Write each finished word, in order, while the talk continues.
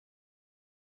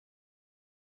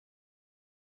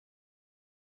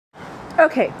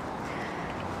Okay,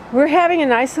 we're having a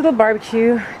nice little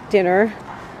barbecue dinner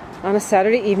on a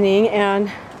Saturday evening, and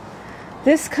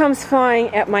this comes flying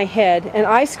at my head, and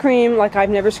I scream like I've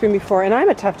never screamed before, and I'm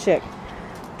a tough chick.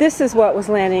 This is what was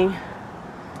landing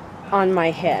on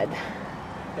my head.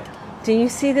 Do you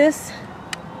see this?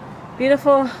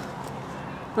 Beautiful.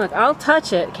 Look, I'll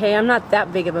touch it, okay? I'm not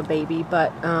that big of a baby,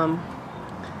 but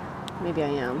maybe I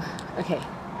am. Okay,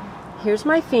 here's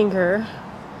my finger.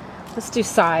 Let's do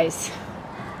size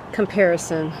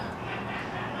comparison.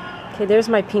 Okay, there's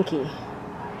my pinky.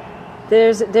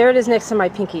 There it is next to my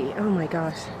pinky. Oh my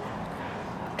gosh.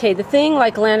 Okay, the thing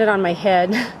like landed on my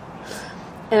head,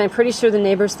 and I'm pretty sure the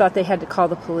neighbors thought they had to call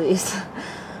the police.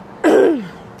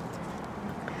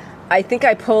 I think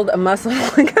I pulled a muscle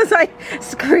because I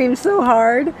screamed so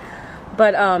hard.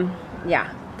 But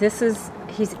yeah, this is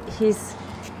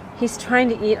he's trying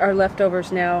to eat our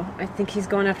leftovers now. I think he's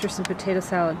going after some potato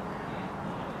salad.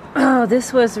 Oh,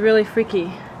 this was really freaky.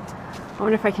 I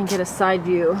wonder if I can get a side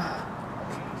view.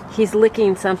 He's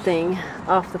licking something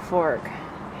off the fork.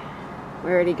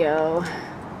 Where'd he go?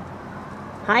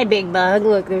 Hi, big bug.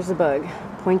 Look, there's a bug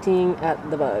pointing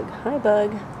at the bug. Hi,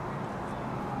 bug.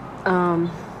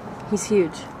 He's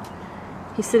huge.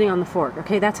 He's sitting on the fork.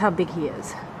 Okay, that's how big he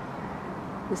is.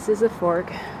 This is a fork,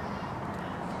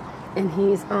 and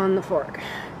he's on the fork.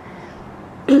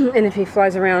 And if he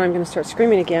flies around, I'm going to start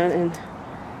screaming again, and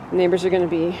neighbors are going to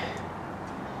be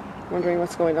wondering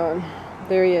what's going on.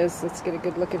 There he is. Let's get a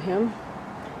good look at him.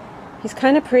 He's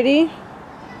kind of pretty.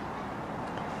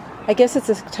 I guess it's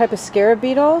a type of scarab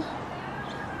beetle.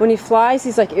 When he flies,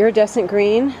 he's like iridescent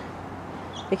green.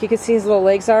 Like you can see his little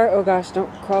legs are. Oh gosh, don't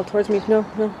crawl towards me. No,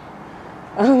 no.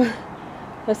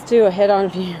 Let's do a head-on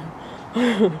view.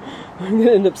 I'm going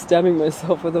to end up stabbing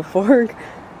myself with a fork.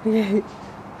 Okay.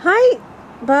 Hi,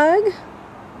 bug.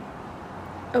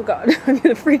 Oh god, I'm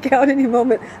going to freak out any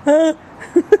moment.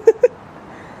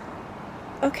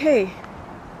 Okay,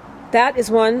 that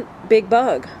is one big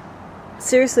bug.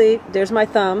 Seriously, there's my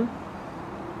thumb.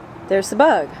 There's the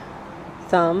bug.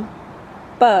 Thumb,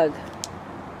 bug.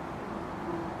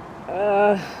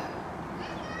 I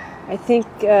think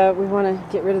we want to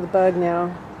get rid of the bug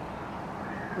now.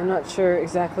 I'm not sure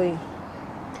exactly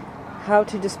how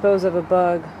to dispose of a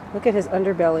bug. Look at his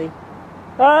underbelly.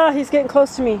 Ah, he's getting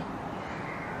close to me.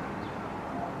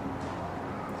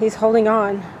 He's holding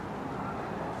on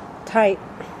tight.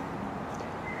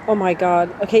 Oh my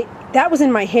god. Okay, that was in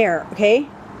my hair, okay?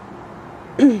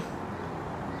 And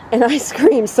I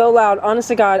screamed so loud. Honest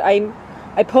to God,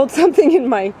 I pulled something in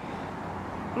my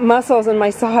muscles on my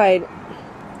side.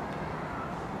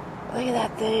 Look at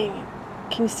that thing.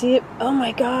 Can you see it? Oh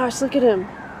my gosh, look at him.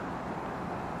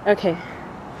 Okay.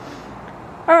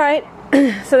 Alright,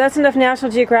 so that's enough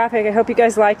National Geographic. I hope you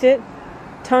guys liked it.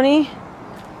 Tony,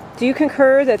 do you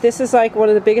concur that this is like one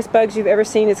of the biggest bugs you've ever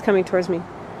seen? It's coming towards me.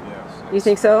 Yes. You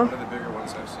think so? One of the bigger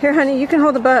ones I've seen. Here, honey, you can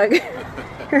hold the bug.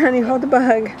 Here, honey, hold the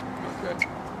bug. Okay.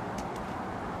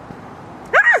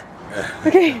 Ah!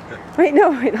 Okay, wait,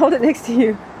 no, wait, hold it next to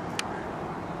you.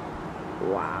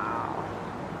 Wow.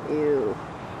 Ew.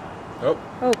 Oh.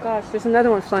 Oh gosh, there's another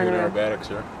one flying around. Aerobatics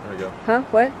here. There we go. Huh?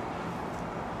 What?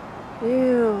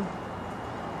 Ew.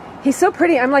 He's so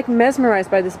pretty. I'm like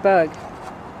mesmerized by this bug.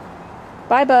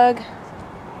 Bye, bug.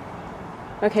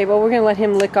 Okay, well, we're going to let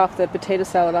him lick off the potato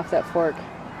salad off that fork.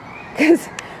 Because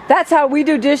that's how we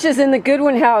do dishes in the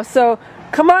Goodwin house. So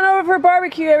come on over for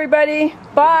barbecue, everybody.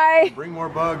 Bye. Bring more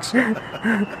bugs.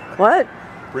 What?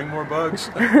 Bring more bugs.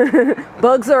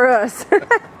 Bugs are us.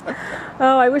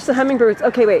 Oh, I wish the hummingbirds.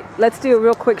 Okay, wait. Let's do a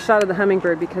real quick shot of the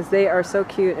hummingbird because they are so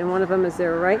cute. And one of them is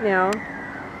there right now.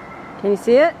 Can you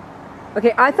see it?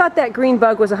 Okay, I thought that green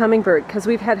bug was a hummingbird because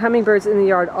we've had hummingbirds in the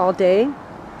yard all day.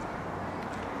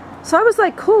 So I was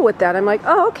like cool with that. I'm like,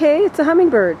 oh, okay, it's a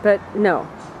hummingbird. But no,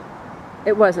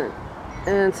 it wasn't.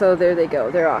 And so there they go.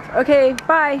 They're off. Okay,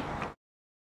 bye.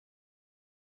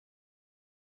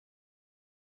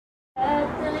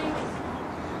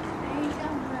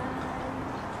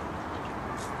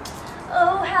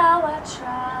 Oh, how I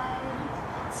tried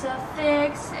to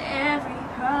fix every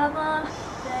problem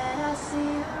that I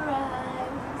see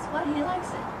arise. What, he likes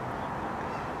it?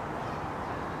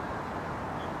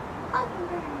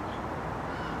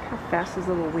 How fast his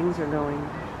little wings are going.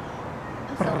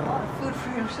 That's a lot of food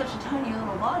for such a tiny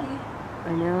little body.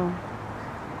 I know.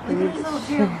 Look at his little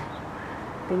tail.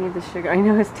 They need the sugar. I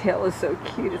know his tail is so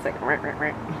cute. It's like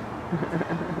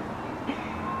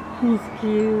he's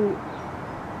cute.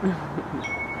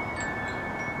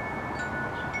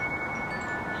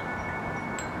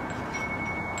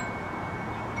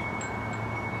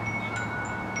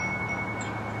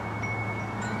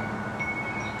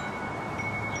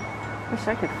 Wish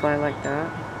I could fly like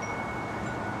that.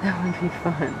 That would be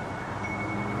fun.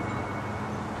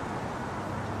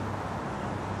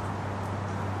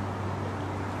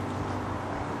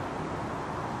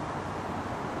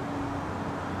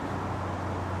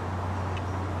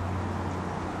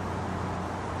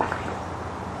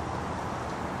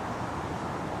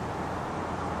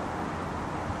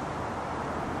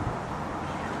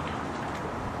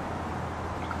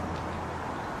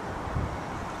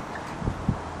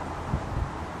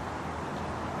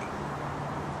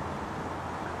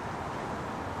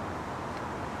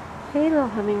 Hey, little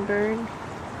hummingbird.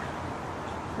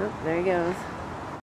 Oh, there he goes.